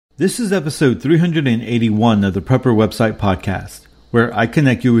This is episode 381 of the Prepper Website Podcast, where I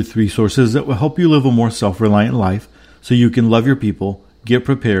connect you with resources that will help you live a more self-reliant life so you can love your people, get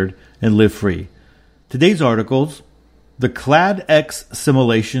prepared, and live free. Today's articles: the Clad X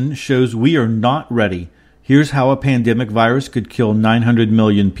simulation shows we are not ready. Here's how a pandemic virus could kill 900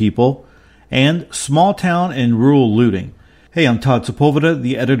 million people. And small town and rural looting. Hey, I'm Todd Sepulveda,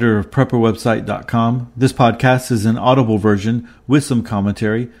 the editor of PrepperWebsite.com. This podcast is an audible version with some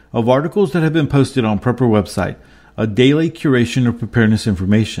commentary of articles that have been posted on Prepper Website, a daily curation of preparedness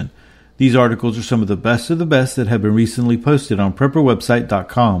information. These articles are some of the best that have been recently posted on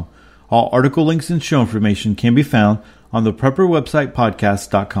PrepperWebsite.com. All article links and show information can be found on the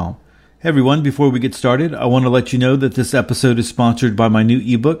PrepperWebsitePodcast.com. Hey everyone, before we get started, I want to let you know that this episode is sponsored by my new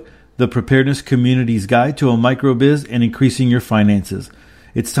ebook, The Preparedness Community's Guide to a Microbiz and Increasing Your Finances.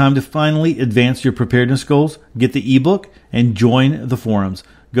 It's time to finally advance your preparedness goals, get the ebook, and join the forums.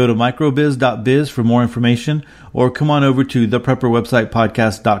 Go to microbiz.biz for more information, or come on over to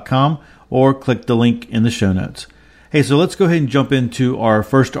theprepperwebsitepodcast.com or click the link in the show notes. Hey, so let's go ahead and jump into our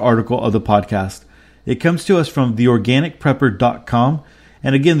first article of the podcast. It comes to us from theorganicprepper.com.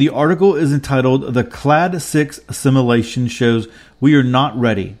 And again, the article is entitled, The Clad X Simulation Shows We Are Not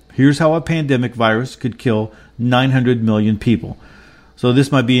Ready. Here's how a pandemic virus could kill 900 million people. So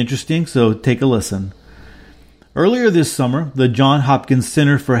this might be interesting, so take a listen. Earlier this summer, the Johns Hopkins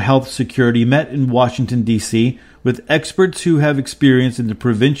Center for Health Security met in Washington, D.C. with experts who have experience in the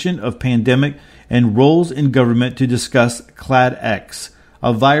prevention of pandemic and roles in government to discuss Clad X,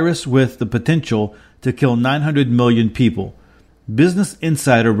 a virus with the potential to kill 900 million people. Business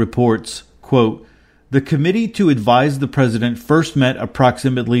Insider reports, quote, the committee to advise the president first met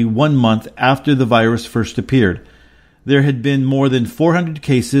approximately 1 month after the virus first appeared. There had been more than 400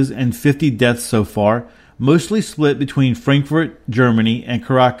 cases and 50 deaths so far, mostly split between Frankfurt, Germany, and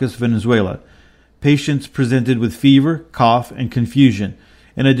Caracas, Venezuela. Patients presented with fever, cough, and confusion.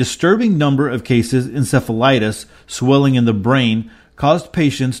 And a disturbing number of cases, encephalitis, swelling in the brain, caused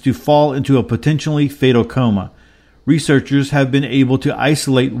patients to fall into a potentially fatal coma. Researchers have been able to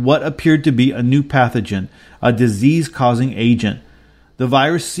isolate what appeared to be a new pathogen, a disease-causing agent. The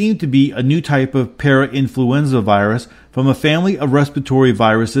virus seemed to be a new type of parainfluenza virus from a family of respiratory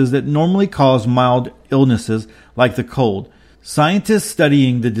viruses that normally cause mild illnesses like the cold. Scientists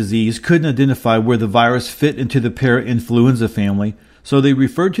studying the disease couldn't identify where the virus fit into the parainfluenza family, so they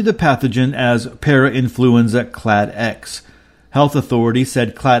referred to the pathogen as parainfluenza Clad X. Health authorities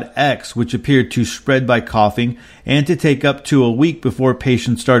said Clad X, which appeared to spread by coughing and to take up to a week before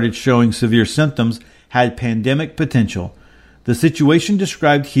patients started showing severe symptoms, had pandemic potential. The situation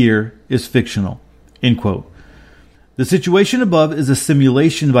described here is fictional. End quote. The situation above is a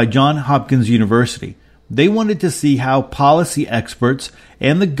simulation by Johns Hopkins University. They wanted to see how policy experts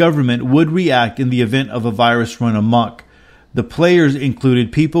and the government would react in the event of a virus run amok. The players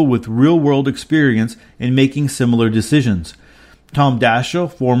included people with real-world experience in making similar decisions. Tom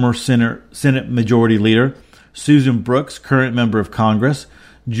Daschle, former Senate Majority Leader, Susan Brooks, current member of Congress,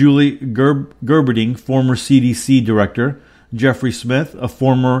 Julie Gerberding, former CDC Director, Jeffrey Smith, a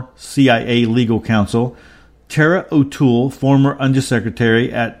former CIA legal counsel, Tara O'Toole, former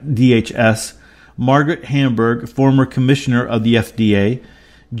Undersecretary at DHS, Margaret Hamburg, former Commissioner of the FDA,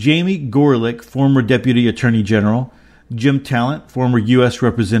 Jamie Gorelick, former Deputy Attorney General, Jim Talent, former U.S.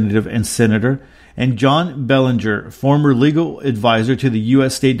 Representative and Senator, and John Bellinger, former legal advisor to the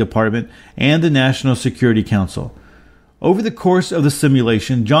U.S. State Department and the National Security Council. Over the course of the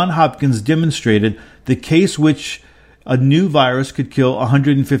simulation, Johns Hopkins demonstrated the case which a new virus could kill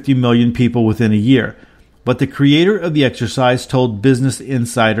 150 million people within a year. But the creator of the exercise told Business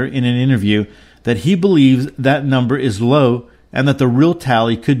Insider in an interview that he believes that number is low and that the real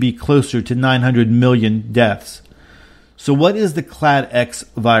tally could be closer to 900 million deaths. So what is the Clad X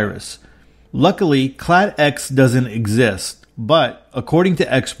virus? Luckily, Clad X doesn't exist, but according to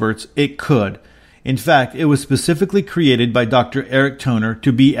experts, it could. In fact, it was specifically created by Dr. Eric Toner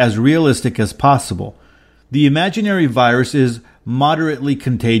to be as realistic as possible. The imaginary virus is moderately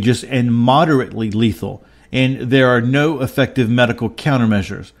contagious and moderately lethal, and there are no effective medical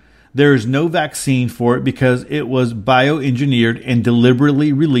countermeasures. There is no vaccine for it because it was bioengineered and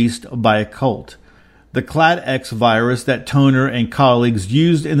deliberately released by a cult. The Clad X virus that Toner and colleagues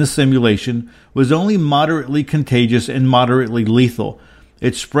used in the simulation was only moderately contagious and moderately lethal.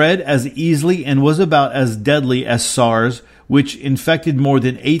 It spread as easily and was about as deadly as SARS, which infected more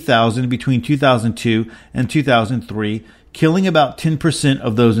than 8,000 between 2002 and 2003, killing about 10%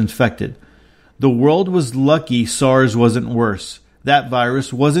 of those infected. The world was lucky SARS wasn't worse. That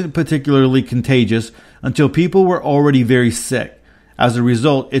virus wasn't particularly contagious until people were already very sick. As a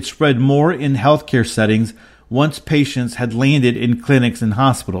result, it spread more in healthcare settings once patients had landed in clinics and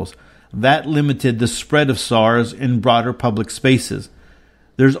hospitals. That limited the spread of SARS in broader public spaces.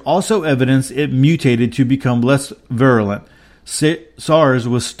 There's also evidence it mutated to become less virulent. SARS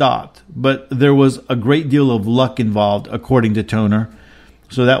was stopped, but there was a great deal of luck involved, according to Toner.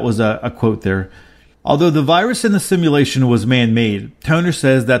 So that was a quote there. Although the virus in the simulation was man-made, Toner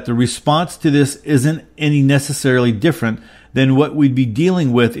says that the response to this isn't any necessarily different than what we'd be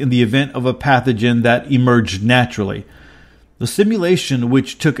dealing with in the event of a pathogen that emerged naturally. The simulation,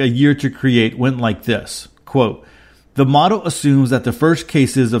 which took a year to create, went like this, quote, "The model assumes that the first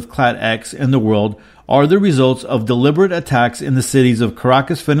cases of Clade X in the world are the results of deliberate attacks in the cities of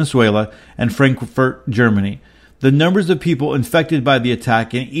Caracas, Venezuela, and Frankfurt, Germany. The numbers of people infected by the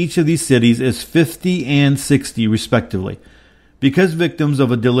attack in each of these cities is 50 and 60, respectively. Because victims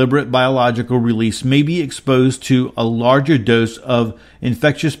of a deliberate biological release may be exposed to a larger dose of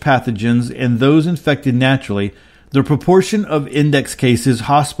infectious pathogens and those infected naturally, the proportion of index cases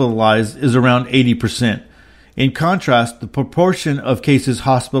hospitalized is around 80%. In contrast, the proportion of cases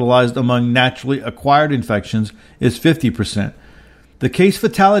hospitalized among naturally acquired infections is 50%. The case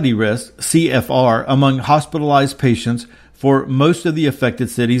fatality risk, CFR, among hospitalized patients for most of the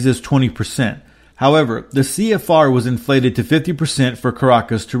affected cities is 20%. However, the CFR was inflated to 50% for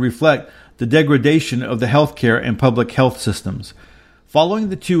Caracas to reflect the degradation of the healthcare and public health systems. Following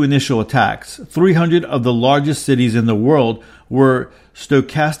the two initial attacks, 300 of the largest cities in the world were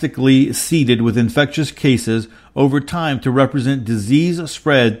stochastically seeded with infectious cases over time to represent disease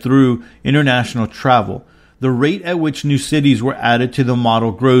spread through international travel. The rate at which new cities were added to the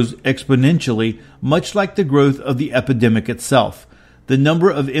model grows exponentially, much like the growth of the epidemic itself. The number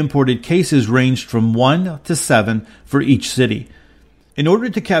of imported cases ranged from 1 to 7 for each city. In order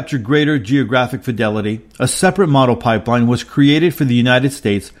to capture greater geographic fidelity, a separate model pipeline was created for the United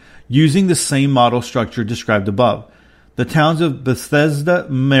States using the same model structure described above. The towns of Bethesda,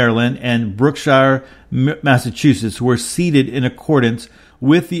 Maryland, and Brookshire, Massachusetts were seeded in accordance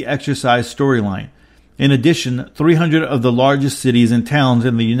with the exercise storyline. In addition, 300 of the largest cities and towns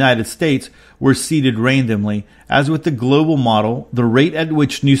in the United States were seeded randomly. As with the global model, the rate at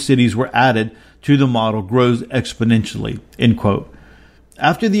which new cities were added to the model grows exponentially." End quote.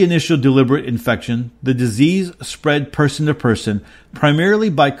 After the initial deliberate infection, the disease spread person to person,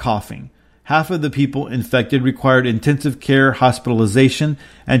 primarily by coughing. Half of the people infected required intensive care hospitalization,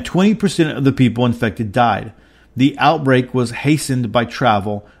 and 20% of the people infected died. The outbreak was hastened by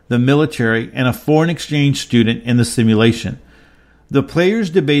travel, the military, and a foreign exchange student in the simulation. The players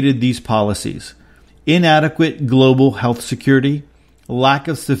debated these policies: inadequate global health security, lack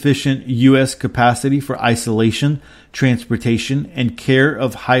of sufficient U.S. capacity for isolation, transportation, and care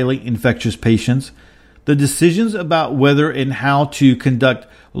of highly infectious patients, the decisions about whether and how to conduct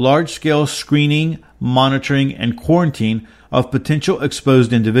large-scale screening, monitoring, and quarantine of potential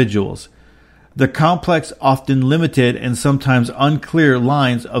exposed individuals, the complex, often limited, and sometimes unclear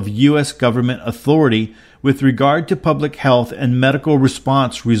lines of U.S. government authority with regard to public health and medical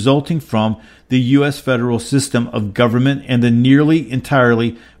response resulting from the U.S. federal system of government and the nearly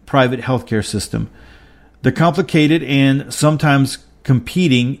entirely private healthcare system, the complicated and sometimes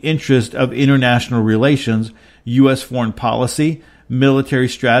competing interest of international relations, U.S. foreign policy, military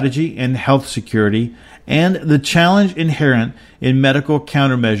strategy, and health security, and the challenge inherent in medical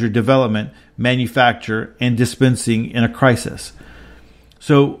countermeasure development, manufacture, and dispensing in a crisis.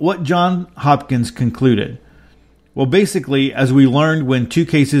 So what John Hopkins concluded? Well, basically, as we learned when 2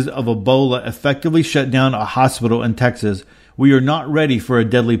 cases of Ebola effectively shut down a hospital in Texas, we are not ready for a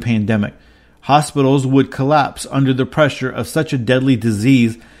deadly pandemic. Hospitals would collapse under the pressure of such a deadly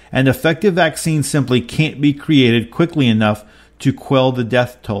disease, and effective vaccines simply can't be created quickly enough to quell the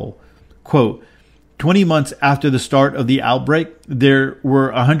death toll. Quote, 20 months after the start of the outbreak, there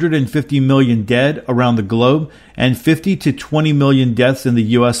were 150 million dead around the globe and 50 to 20 million deaths in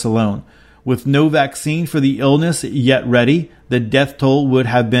the U.S. alone. With no vaccine for the illness yet ready, the death toll would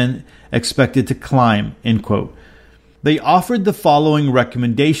have been expected to climb, end quote. They offered the following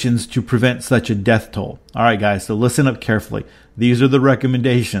recommendations to prevent such a death toll. All right, guys, so listen up carefully. These are the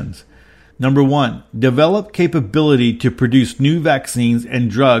recommendations. Number 1, develop capability to produce new vaccines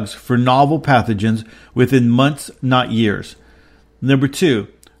and drugs for novel pathogens within months, not years. Number 2,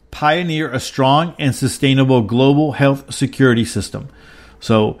 pioneer a strong and sustainable global health security system.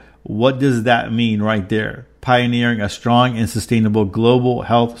 So what does that mean right there? Pioneering a strong and sustainable global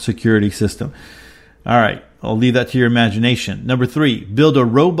health security system. All right, I'll leave that to your imagination. Number 3, build a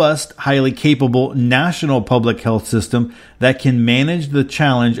robust, highly capable national public health system that can manage the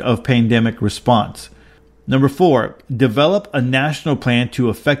challenge of pandemic response. Number 4, develop a national plan to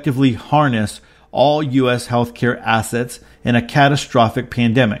effectively harness all U.S. healthcare assets in a catastrophic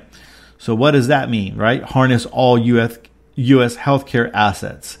pandemic. So what does that mean, right? Harness all U.S. healthcare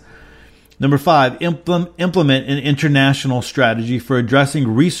assets. Number 5, implement an international strategy for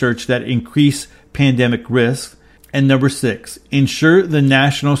addressing research that increase pandemic risks. And number 6, ensure the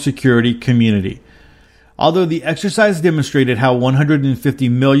national security community. Although the exercise demonstrated how 150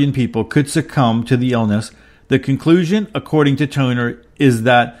 million people could succumb to the illness, the conclusion, according to Toner, is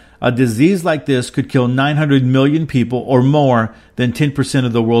that a disease like this could kill 900 million people, or more than 10%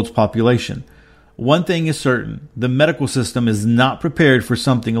 of the world's population. One thing is certain, the medical system is not prepared for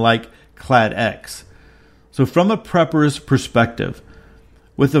something like Clad X. So from a prepper's perspective,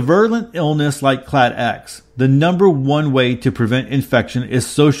 with a virulent illness like Clad X, the number one way to prevent infection is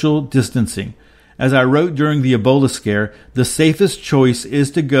social distancing. As I wrote during the Ebola scare, the safest choice is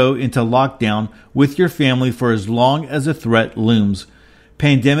to go into lockdown with your family for as long as a threat looms.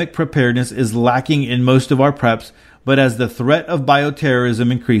 Pandemic preparedness is lacking in most of our preps, but as the threat of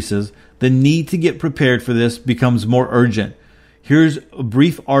bioterrorism increases, the need to get prepared for this becomes more urgent. Here's a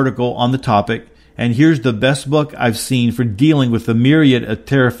brief article on the topic, and here's the best book I've seen for dealing with the myriad of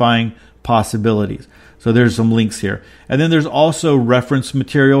terrifying possibilities. So there's some links here. And then there's also reference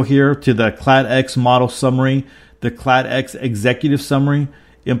material here to the Clad X model summary, the Clad X executive summary,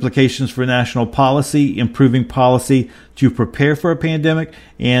 implications for national policy, improving policy to prepare for a pandemic,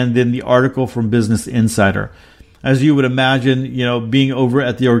 and then the article from Business Insider. As you would imagine, being over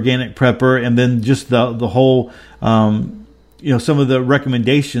at the Organic Prepper, and then just the whole, some of the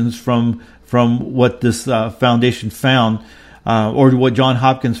recommendations from what this foundation found, or what John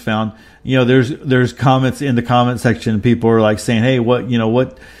Hopkins found. There's comments in the comment section. People are like saying, "Hey, what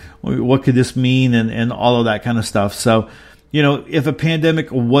could this mean?" and all of that kind of stuff. So, if a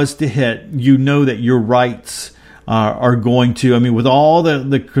pandemic was to hit, that your rights are going to, with all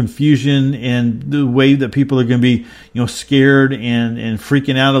the confusion and the way that people are going to be, scared and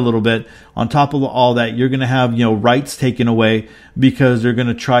freaking out a little bit. On top of all that, you're going to have, rights taken away because they're going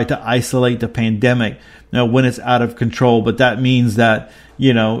to try to isolate the pandemic when it's out of control. But that means that,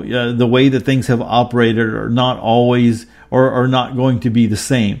 the way that things have operated are not always or are not going to be the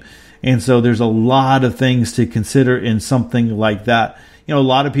same. And so there's a lot of things to consider in something like that. A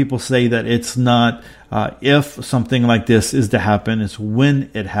lot of people say that it's not if something like this is to happen, it's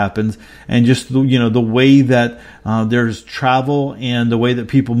when it happens. And just, the way that there's travel and the way that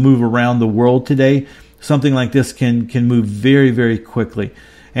people move around the world today, something like this can move very, very quickly.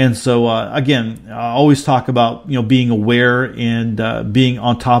 And so, again, I always talk about, being aware and being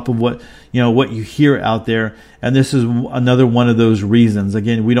on top of what you hear out there. And this is another one of those reasons.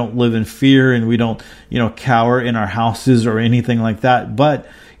 Again, we don't live in fear and we don't, cower in our houses or anything like that. But,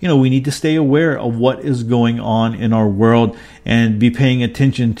 we need to stay aware of what is going on in our world and be paying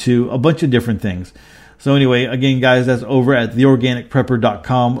attention to a bunch of different things. So anyway, again, guys, that's over at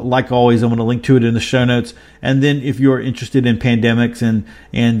theorganicprepper.com. Like always, I'm going to link to it in the show notes. And then if you're interested in pandemics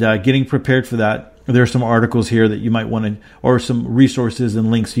and getting prepared for that, there are some articles here that you might want to, or some resources and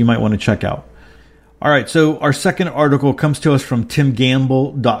links you might want to check out. All right, so our second article comes to us from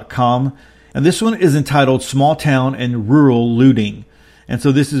timgamble.com. And this one is entitled Small Town and Rural Looting. And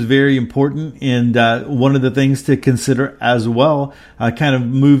so this is very important, and one of the things to consider as well, kind of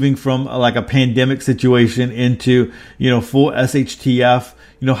moving from like a pandemic situation into, full SHTF.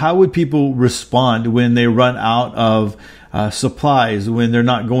 How would people respond when they run out of supplies, when they're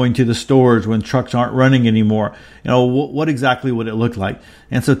not going to the stores, when trucks aren't running anymore? What exactly would it look like?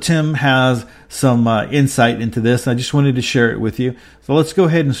 And so Tim has some insight into this. I just wanted to share it with you. So let's go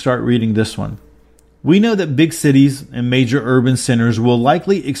ahead and start reading this one. We know that big cities and major urban centers will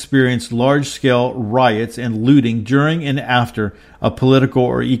likely experience large-scale riots and looting during and after a political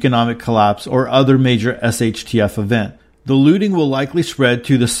or economic collapse or other major SHTF event. The looting will likely spread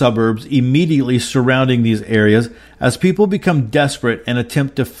to the suburbs immediately surrounding these areas as people become desperate and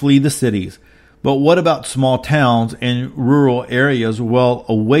attempt to flee the cities. But what about small towns and rural areas well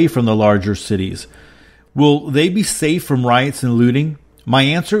away from the larger cities? Will they be safe from riots and looting? My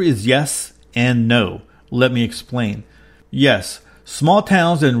answer is yes and no. Let me explain. Yes, small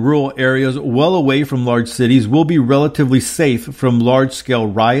towns and rural areas well away from large cities will be relatively safe from large-scale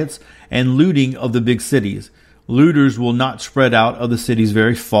riots and looting of the big cities. Looters will not spread out of the cities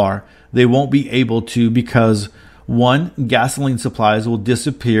very far. They won't be able to because, 1, gasoline supplies will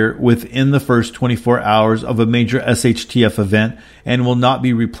disappear within the first 24 hours of a major SHTF event and will not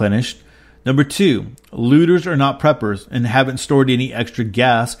be replenished. Number 2, looters are not preppers and haven't stored any extra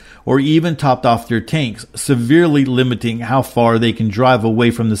gas or even topped off their tanks, severely limiting how far they can drive away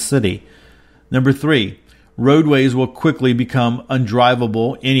from the city. Number 3, Roadways will quickly become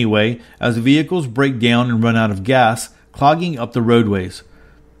undrivable anyway as vehicles break down and run out of gas, clogging up the roadways.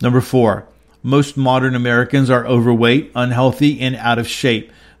 Number 4. Most modern Americans are overweight, unhealthy, and out of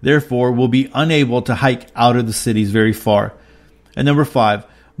shape. Therefore, will be unable to hike out of the cities very far. And number 5.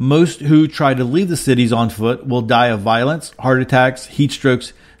 Most who try to leave the cities on foot will die of violence, heart attacks, heat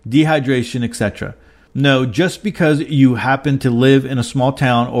strokes, dehydration, etc. No, just because you happen to live in a small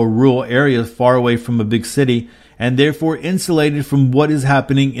town or rural area far away from a big city and therefore insulated from what is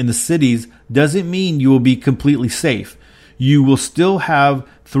happening in the cities doesn't mean you will be completely safe. You will still have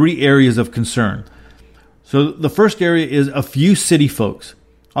 3 areas of concern. So the first area is a few city folks.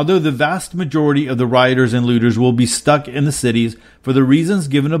 Although the vast majority of the rioters and looters will be stuck in the cities for the reasons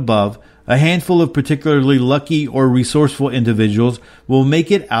given above, a handful of particularly lucky or resourceful individuals will make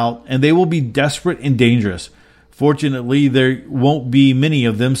it out, and they will be desperate and dangerous. Fortunately, there won't be many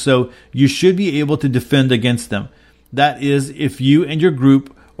of them, so you should be able to defend against them. That is, if you and your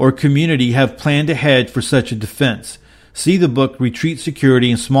group or community have planned ahead for such a defense. See the book Retreat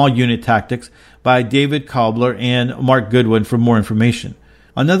Security and Small Unit Tactics by David Cobbler and Mark Goodwin for more information.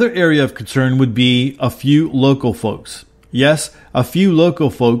 Another area of concern would be a few local folks. Yes, a few local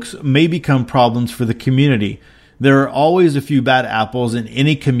folks may become problems for the community. There are always a few bad apples in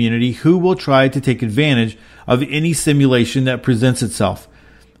any community who will try to take advantage of any simulation that presents itself.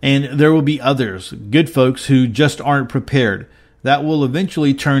 And there will be others, good folks who just aren't prepared. That will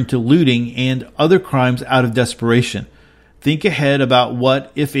eventually turn to looting and other crimes out of desperation. Think ahead about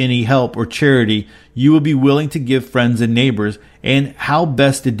what, if any, help or charity you will be willing to give friends and neighbors and how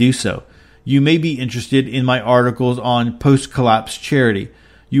best to do so. You may be interested in my articles on post-collapse charity.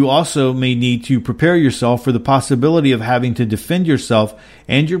 You also may need to prepare yourself for the possibility of having to defend yourself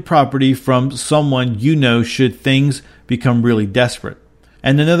and your property from someone you know should things become really desperate.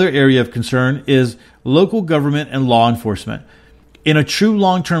 And another area of concern is local government and law enforcement. In a true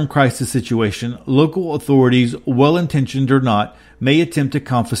long-term crisis situation, local authorities, well-intentioned or not, may attempt to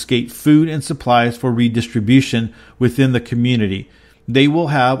confiscate food and supplies for redistribution within the community. They will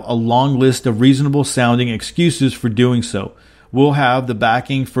have a long list of reasonable-sounding excuses for doing so. We'll have the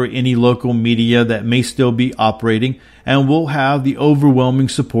backing for any local media that may still be operating, and we'll have the overwhelming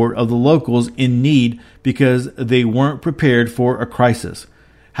support of the locals in need because they weren't prepared for a crisis.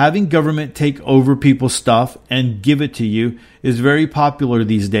 Having government take over people's stuff and give it to you is very popular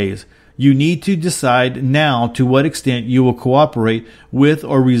these days. You need to decide now to what extent you will cooperate with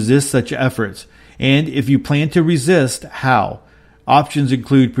or resist such efforts, and if you plan to resist, how. Options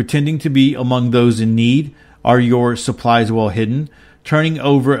include pretending to be among those in need. Are your supplies well hidden? Turning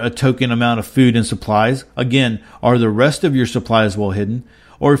over a token amount of food and supplies. Again, are the rest of your supplies well hidden?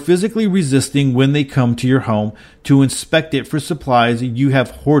 Or physically resisting when they come to your home to inspect it for supplies you have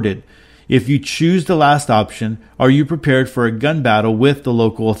hoarded. If you choose the last option, are you prepared for a gun battle with the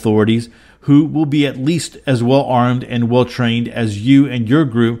local authorities who will be at least as well armed and well trained as you and your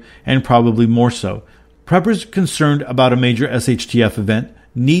group, and probably more so? Preppers concerned about a major SHTF event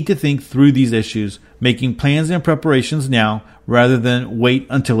need to think through these issues, making plans and preparations now rather than wait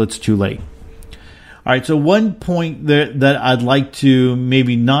until it's too late. All right, so one point that I'd like to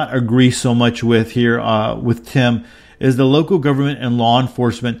maybe not agree so much with here with Tim is the local government and law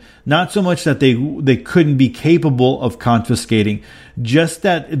enforcement. Not so much that they couldn't be capable of confiscating, just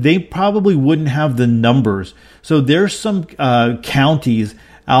that they probably wouldn't have the numbers. So there's some counties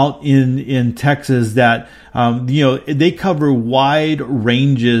out in Texas that they cover wide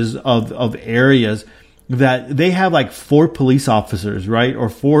ranges of areas that they have like 4 police officers, right? Or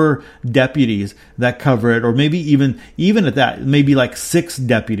 4 deputies that cover it, or maybe even at that, maybe like 6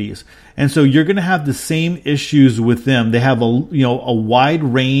 deputies. And so you're going to have the same issues with them. They have a wide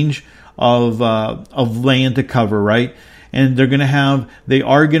range of land to cover, right? And they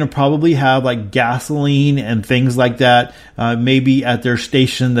are going to probably have like gasoline and things like that, maybe at their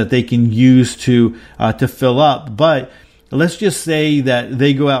station that they can use to fill up. But let's just say that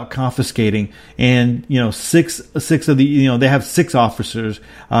they go out confiscating, and six of the they have 6 officers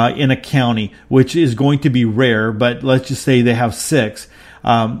in a county, which is going to be rare. But let's just say they have 6.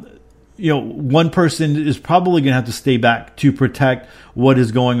 One person is probably going to have to stay back to protect what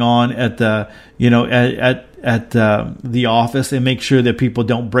is going on at the at the office and make sure that people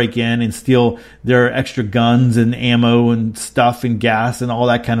don't break in and steal their extra guns and ammo and stuff and gas and all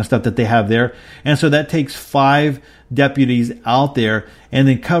that kind of stuff that they have there. And so that takes 5 deputies out there and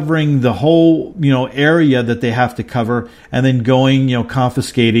then covering the whole, area that they have to cover, and then going,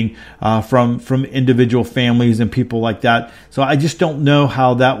 confiscating from individual families and people like that. So I just don't know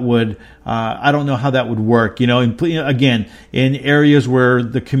how that would work. Again, in areas where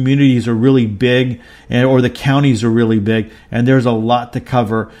the communities are really big or the counties are really big and there's a lot to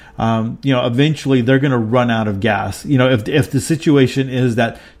cover, eventually they're going to run out of gas. If the situation is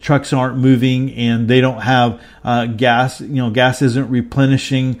that trucks aren't moving and they don't have gas, gas isn't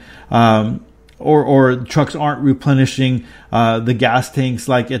replenishing, or trucks aren't replenishing the gas tanks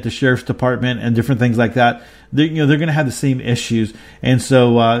like at the sheriff's department and different things like that. They're going to have the same issues, and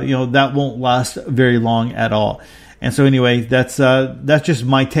so that won't last very long at all. And so anyway, that's just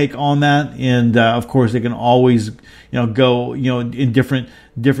my take on that. And of course, they can always go in different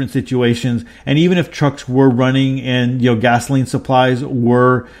situations. And even if trucks were running and gasoline supplies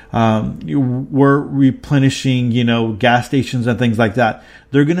were replenishing gas stations and things like that,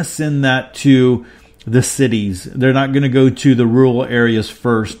 they're going to send that to the cities. They're not going to go to the rural areas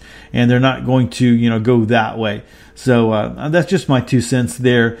first, and they're not going to go that way. So that's just my 2 cents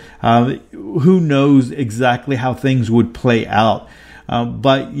there. Who knows exactly how things would play out?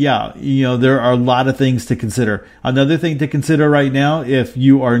 But yeah, there are a lot of things to consider. Another thing to consider right now, if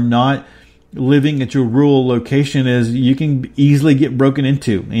you are not living at your rural location, is you can easily get broken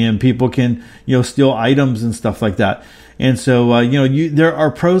into, and people can steal items and stuff like that. And so there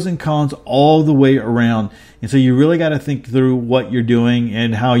are pros and cons all the way around, and so you really got to think through what you're doing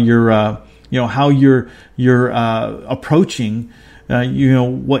and how you're approaching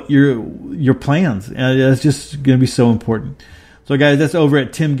what your plans. And that's just going to be so important. So guys, that's over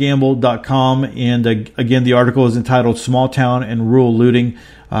at timgamble.com. And again, the article is entitled Small Town and Rural Looting.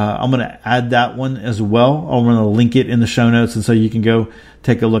 I'm going to add that one as well. I'm going to link it in the show notes, and so you can go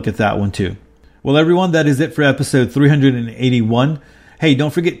take a look at that one too. Well, everyone, that is it for episode 381. Hey,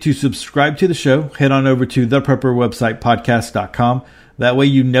 don't forget to subscribe to the show. Head on over to theprepperwebsitepodcast.com. That way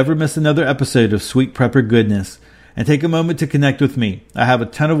you never miss another episode of Sweet Prepper Goodness. And take a moment to connect with me. I have a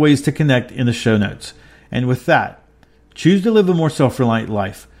ton of ways to connect in the show notes. And with that, choose to live a more self-reliant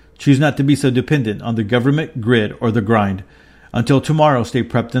life. Choose not to be so dependent on the government, grid, or the grind. Until tomorrow, stay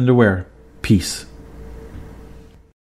prepped and aware. Peace.